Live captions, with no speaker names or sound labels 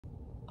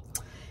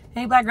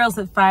Hey, Black girls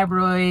with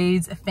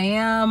fibroids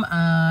fam.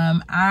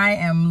 I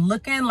am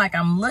looking like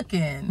I'm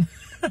looking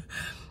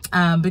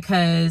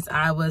because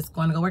I was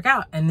going to go work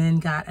out and then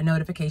got a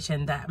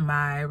notification that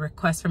my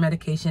request for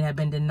medication had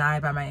been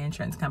denied by my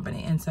insurance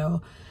company. And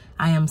so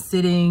I am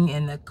sitting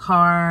in the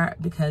car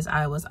because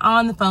I was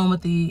on the phone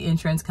with the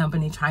insurance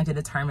company trying to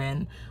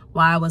determine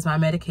why was my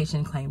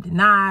medication claim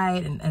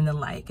denied and the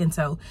like. And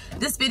so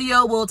this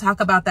video will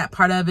talk about that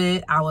part of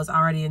it. I was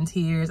already in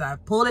tears. I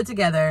pulled it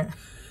together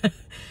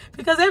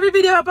because every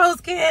video I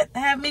post can't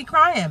have me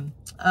crying,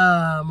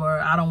 or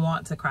I don't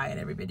want to cry in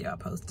every video I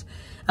post.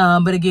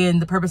 But again,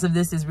 the purpose of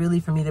this is really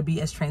for me to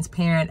be as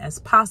transparent as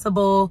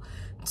possible,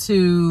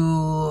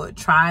 to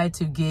try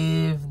to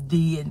give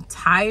the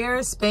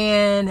entire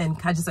span and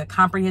kind of just a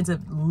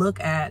comprehensive look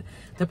at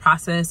the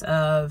process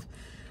of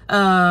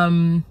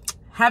having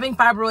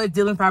fibroids,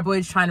 dealing with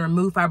fibroids, trying to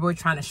remove fibroids,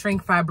 trying to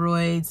shrink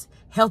fibroids,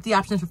 healthy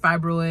options for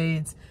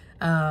fibroids,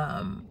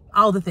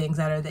 all the things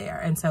that are there.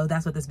 And so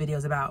that's what this video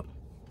is about.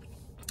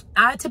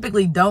 I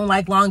typically don't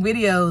like long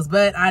videos,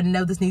 but I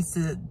know this needs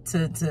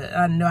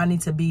I know I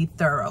need to be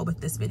thorough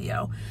with this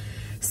video.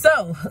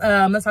 So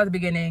let's start at the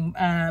beginning.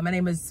 My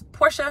name is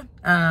Portia.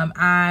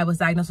 I was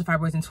diagnosed with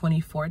fibroids in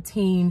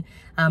 2014.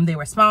 They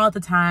were small at the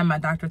time. My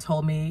doctor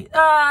told me,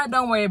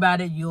 don't worry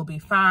about it, you'll be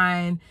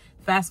fine.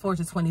 Fast forward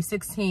to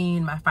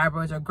 2016, my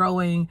fibroids are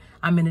growing.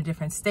 I'm in a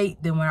different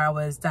state than where I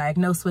was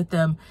diagnosed with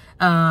them.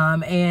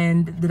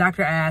 And the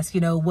doctor asked,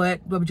 you know, what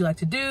would you like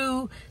to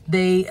do?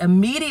 They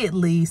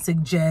immediately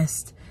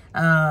suggest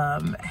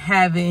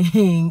having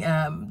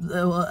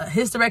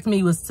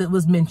hysterectomy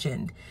was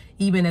mentioned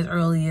even as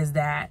early as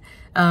that.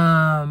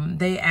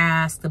 They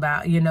asked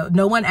about, you know,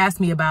 no one asked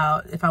me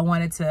about if I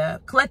wanted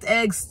to collect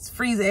eggs,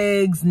 freeze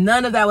eggs.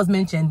 None of that was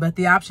mentioned, but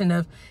the option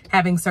of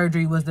having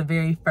surgery was the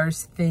very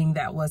first thing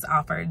that was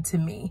offered to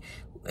me,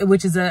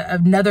 which is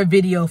another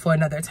video for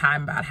another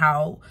time about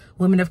how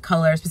women of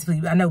color,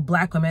 specifically, I know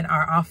Black women,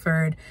 are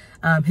offered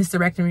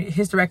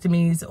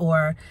hysterectomies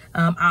or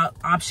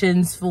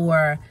options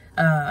for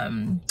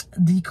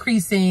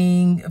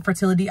decreasing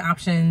fertility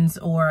options,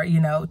 or, you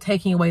know,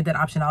 taking away that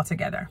option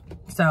altogether.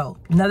 So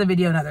another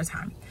video, another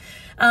time.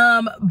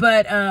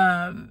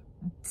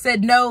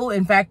 Said no.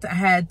 In fact,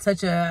 I'd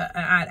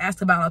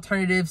asked about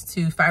alternatives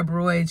to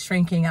fibroid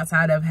shrinking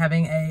outside of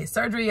having a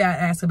surgery. I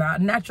asked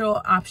about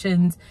natural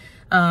options.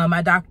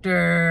 My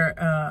doctor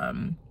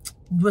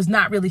was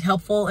not really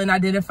helpful in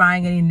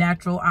identifying any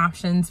natural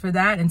options for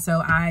that. And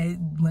so I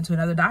went to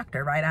another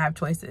doctor, right? I have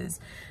choices,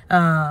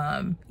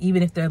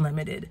 even if they're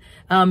limited.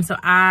 So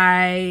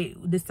I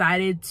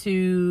decided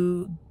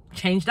to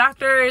change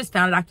doctors,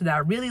 found a doctor that I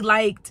really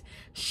liked.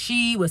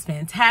 She was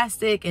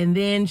fantastic. And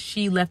then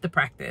she left the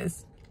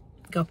practice.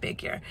 Go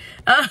figure.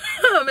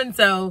 And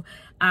so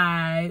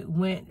I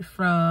went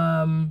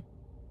from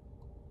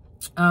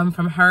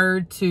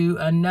her to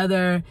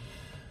another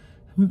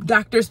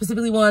doctor,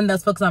 specifically one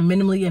that's focused on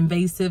minimally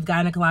invasive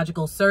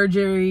gynecological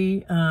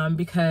surgery,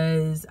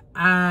 because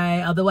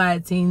although I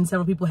had seen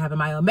several people have a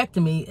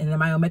myomectomy, and a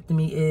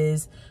myomectomy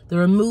is the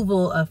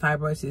removal of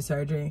fibroids through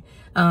surgery,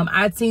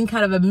 I'd seen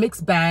kind of a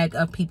mixed bag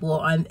of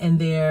people in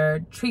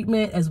their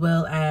treatment as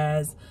well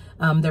as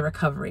their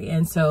recovery.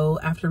 And so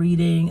after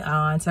reading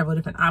on several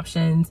different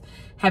options,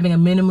 having a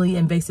minimally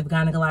invasive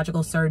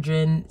gynecological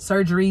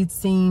surgery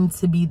seemed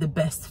to be the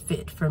best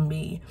fit for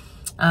me.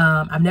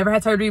 I've never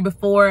had surgery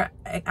before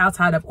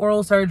outside of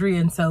oral surgery.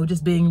 And so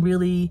just being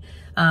really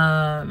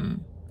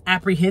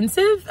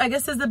apprehensive, I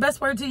guess is the best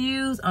word to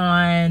use,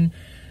 on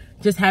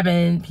just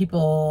having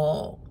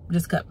people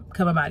just cut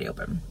my body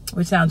open,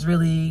 which sounds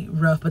really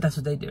rough, but that's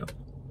what they do.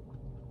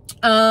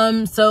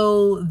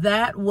 So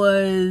that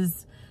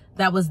was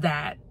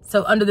that.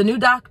 So under the new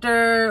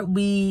doctor,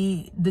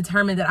 we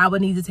determined that I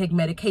would need to take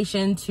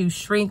medication to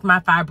shrink my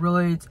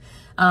fibroids,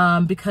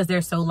 because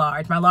they're so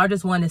large. My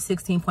largest one is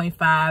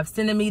 16.5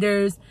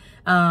 centimeters.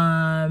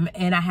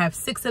 And I have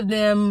 6 of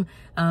them,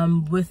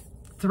 with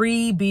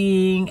 3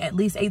 being at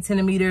least 8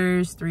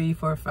 centimeters, 3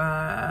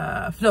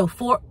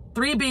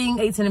 being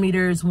 8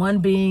 centimeters, 1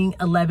 being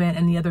 11,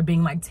 and the other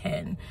being like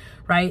 10,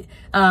 right?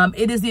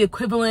 It is the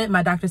equivalent,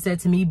 my doctor said,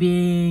 to me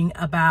being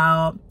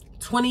about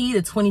 20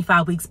 to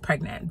 25 weeks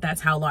pregnant. That's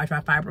how large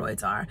my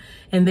fibroids are.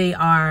 And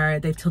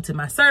they've tilted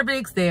my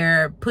cervix.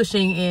 They're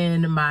pushing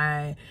in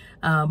my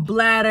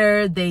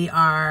bladder. They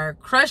are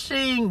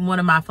crushing one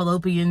of my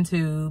fallopian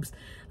tubes.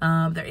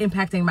 They're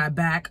impacting my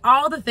back.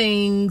 All the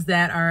things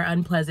that are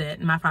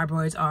unpleasant. My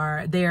fibroids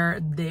are,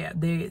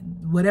 they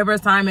whatever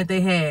assignment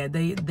they had,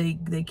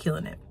 they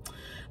killing it.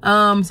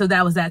 So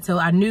that was that. So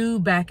I knew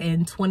back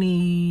in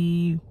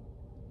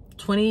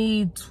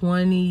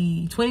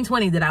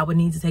 2020 that I would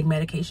need to take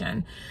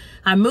medication.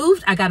 I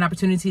moved. I got an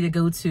opportunity to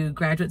go to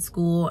graduate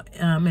school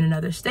in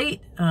another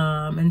state.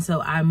 And so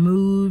I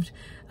moved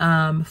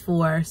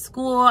for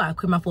school. I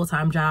quit my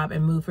full-time job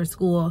and moved for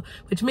school,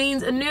 which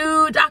means a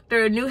new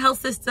doctor, new health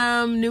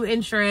system, new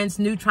insurance,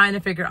 new trying to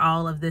figure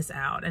all of this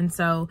out. And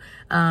so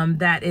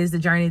that is the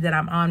journey that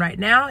I'm on right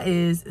now.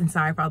 And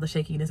sorry for all the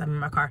shakiness, I'm in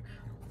my car.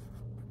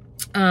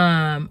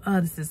 Oh,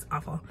 this is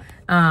awful.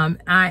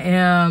 I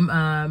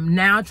am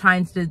now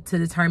trying to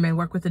determine,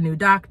 work with a new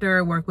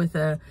doctor, work with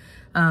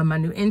my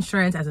new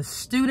insurance as a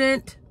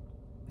student.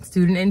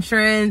 Student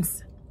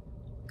insurance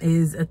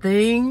is a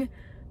thing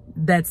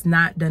that's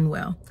not done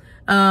well.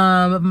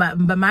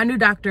 But my new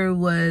doctor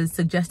was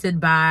suggested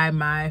by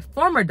my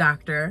former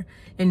doctor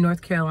in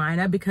North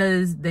Carolina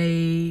because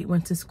they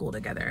went to school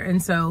together.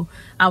 And so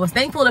I was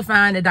thankful to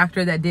find a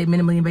doctor that did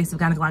minimally invasive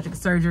gynecologic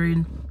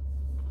surgery.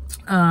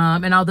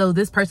 And although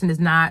this person is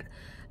not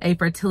a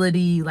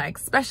fertility like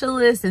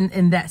specialist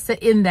in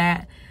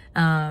that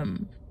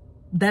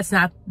that's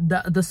not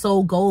the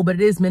sole goal, but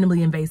it is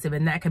minimally invasive,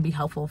 and that can be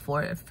helpful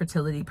for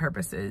fertility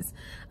purposes,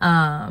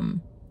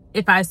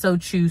 if I so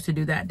choose to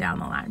do that down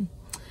the line.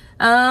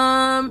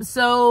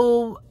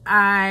 So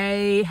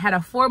I had a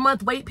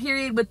 4-month wait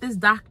period with this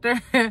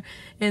doctor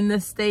in the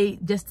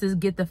state just to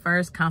get the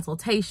first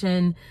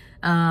consultation,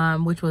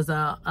 which was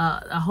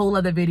a whole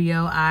other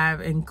video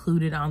I've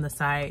included on the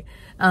site.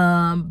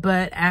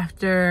 But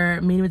after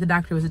meeting with the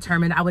doctor, it was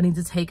determined I would need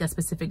to take a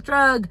specific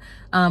drug,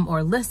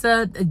 or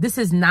LISA. This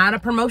is not a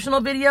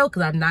promotional video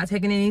because I'm not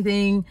taking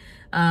anything.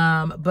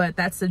 But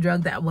that's the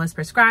drug that was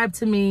prescribed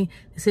to me.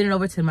 They sent it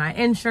over to my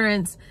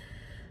insurance.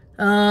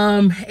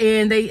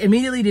 And they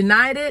immediately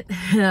denied it.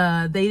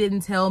 They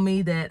didn't tell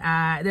me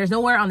that there's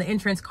nowhere on the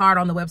insurance card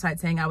on the website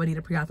saying I would need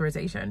a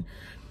pre-authorization.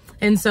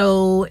 And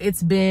so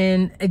it's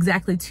been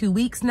exactly 2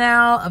 weeks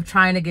now of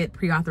trying to get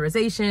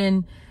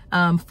pre-authorization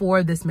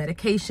for this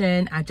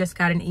medication. I just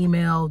got an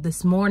email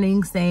this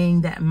morning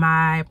saying that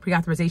my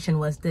pre-authorization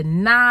was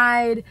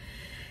denied.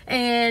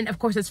 And of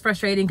course, it's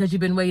frustrating because you've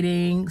been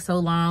waiting so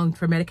long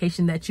for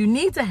medication that you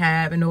need to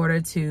have in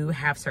order to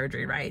have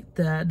surgery, right?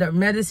 The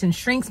medicine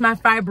shrinks my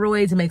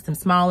fibroids and makes them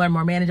smaller,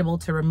 more manageable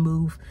to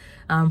remove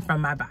from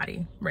my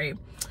body, right?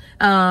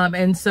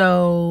 And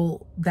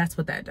so that's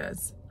what that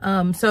does.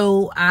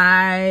 So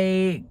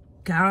I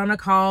got on a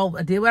call.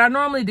 I did what I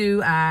normally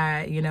do.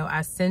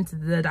 I sent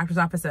the doctor's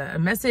office a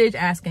message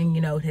asking,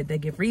 did they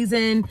give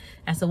reason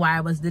as to why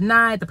I was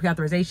denied, the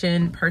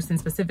pre-authorization person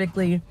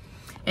specifically.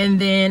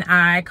 And then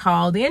I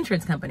called the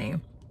insurance company.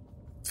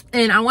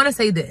 And I want to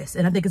say this,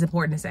 and I think it's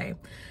important to say,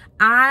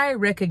 I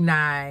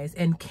recognize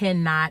and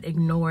cannot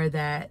ignore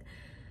that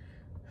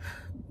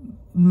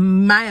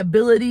my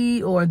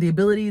ability, or the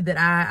ability that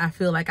I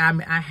feel like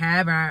I'm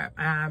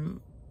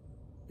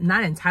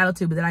not entitled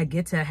to, but that I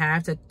get to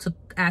have to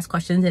ask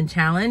questions and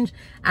challenge,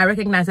 I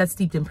recognize that's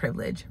steeped in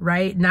privilege,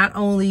 right? Not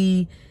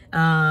only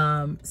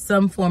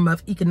some form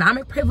of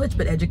economic privilege,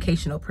 but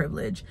educational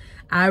privilege.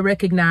 I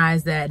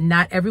recognize that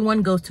not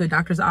everyone goes to a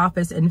doctor's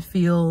office and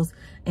feels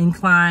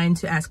inclined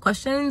to ask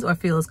questions, or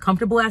feels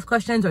comfortable to ask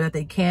questions, or that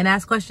they can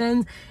ask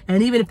questions.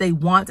 And even if they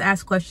want to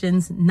ask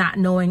questions, not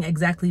knowing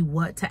exactly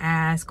what to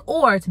ask,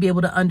 or to be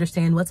able to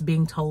understand what's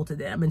being told to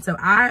them. And so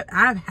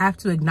I have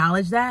to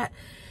acknowledge that,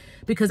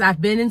 because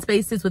I've been in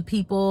spaces with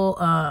people.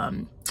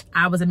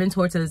 I was a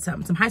mentor to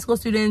some high school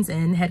students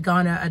and had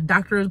gone to a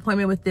doctor's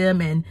appointment with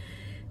them,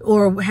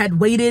 or had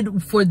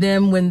waited for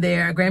them when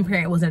their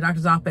grandparent was in a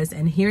doctor's office,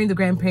 and hearing the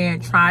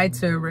grandparent try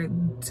to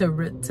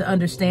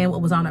understand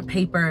what was on a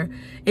paper.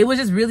 It was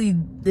just really,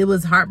 it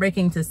was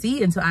heartbreaking to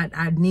see. And so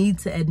I need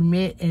to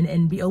admit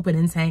and be open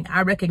in saying,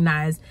 I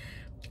recognize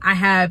I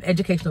have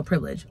educational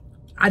privilege.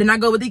 I did not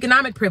go with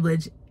economic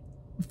privilege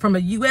from a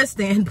U.S.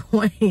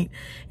 standpoint.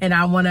 And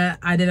I want to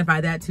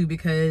identify that too,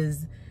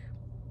 because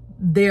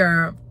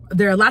there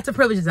are lots of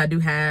privileges I do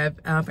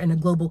have in a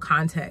global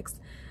context.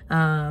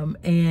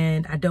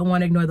 And I don't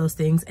want to ignore those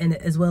things. And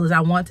as well as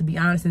I want to be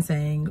honest in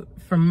saying,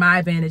 from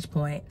my vantage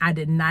point, I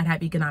did not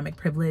have economic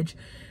privilege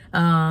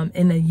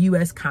in a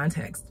U.S.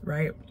 context,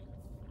 right?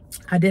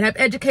 I did have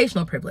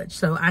educational privilege.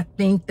 So I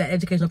think that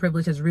educational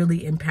privilege has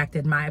really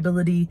impacted my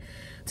ability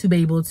to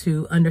be able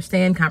to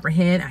understand,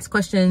 comprehend, ask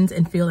questions,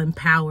 and feel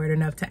empowered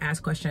enough to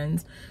ask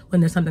questions when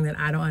there's something that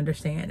I don't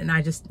understand. And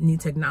I just need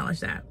to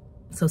acknowledge that.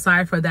 So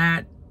sorry for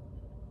that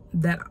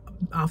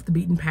off the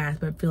beaten path,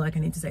 but I feel like I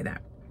need to say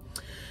that.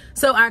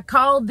 So I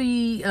called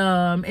the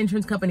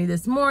insurance company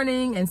this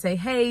morning and say,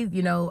 hey,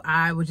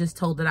 I was just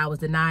told that I was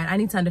denied. I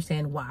need to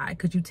understand why.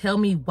 Could you tell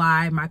me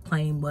why my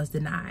claim was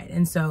denied?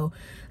 And so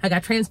I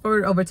got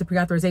transferred over to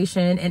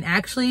pre-authorization. And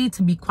actually,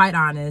 to be quite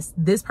honest,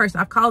 this person,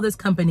 I've called this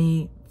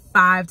company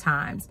 5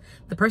 times.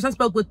 The person I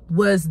spoke with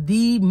was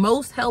the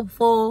most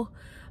helpful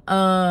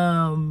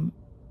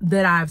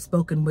that I've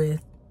spoken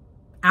with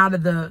out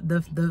of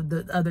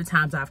the other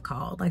times I've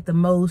called. Like the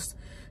most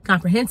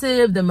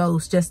comprehensive, the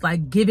most just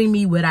like giving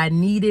me what I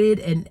needed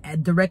and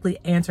directly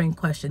answering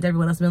questions.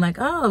 Everyone else has been like,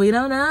 oh, we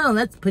don't know,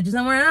 let's put you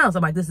somewhere else.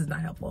 I'm like, this is not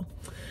helpful.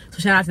 So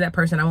shout out to that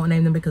person. I won't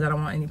name them because I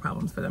don't want any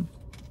problems for them.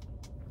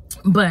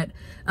 But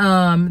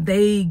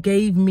they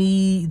gave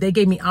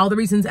me all the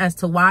reasons as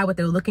to why, what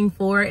they were looking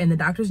for in the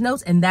doctor's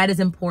notes. And that is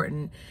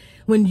important.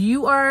 When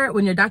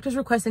your doctor's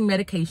requesting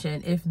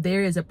medication, if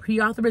there is a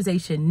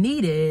pre-authorization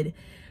needed,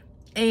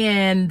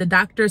 and the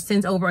doctor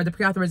sends over, or the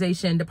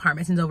pre-authorization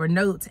department sends over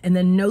notes, and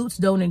the notes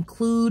don't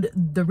include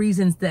the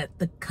reasons that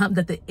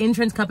the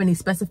insurance company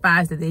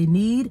specifies that they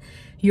need,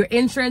 your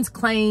insurance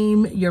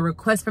claim, your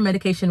request for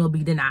medication will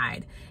be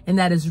denied. And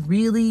that is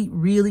really,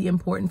 really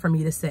important for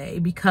me to say,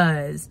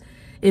 because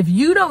if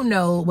you don't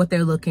know what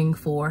they're looking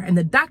for and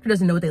the doctor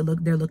doesn't know what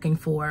they're looking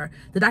for,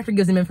 the doctor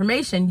gives them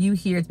information, you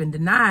hear it's been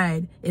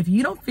denied. If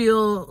you don't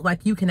feel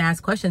like you can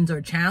ask questions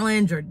or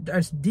challenge or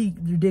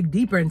dig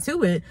deeper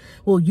into it,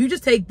 well, you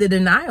just take the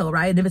denial,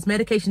 right? And if it's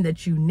medication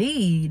that you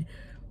need,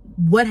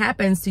 what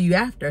happens to you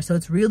after? So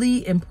it's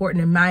really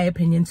important, in my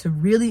opinion, to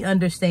really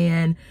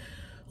understand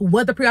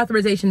what the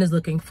pre-authorization is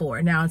looking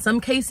for. Now, in some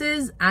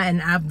cases,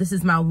 this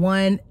is my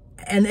one,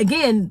 and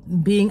again,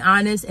 being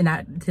honest and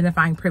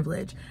identifying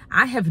privilege,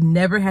 I have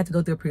never had to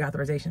go through a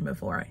pre-authorization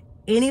before.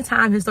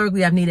 Anytime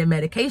historically I've needed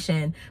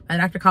medication, my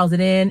doctor calls it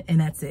in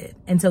and that's it.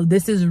 And so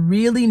this is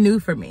really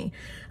new for me.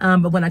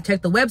 But when I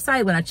checked the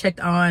website, when I checked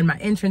on my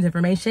insurance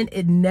information,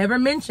 it never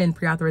mentioned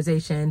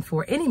pre-authorization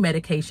for any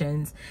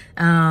medications.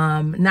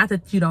 Not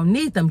that you don't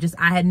need them, just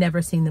I had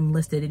never seen them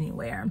listed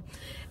anywhere.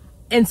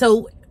 And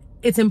so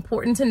it's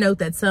important to note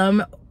that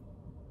some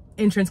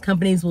insurance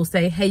companies will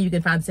say, hey, you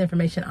can find this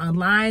information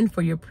online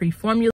for your pre-formula.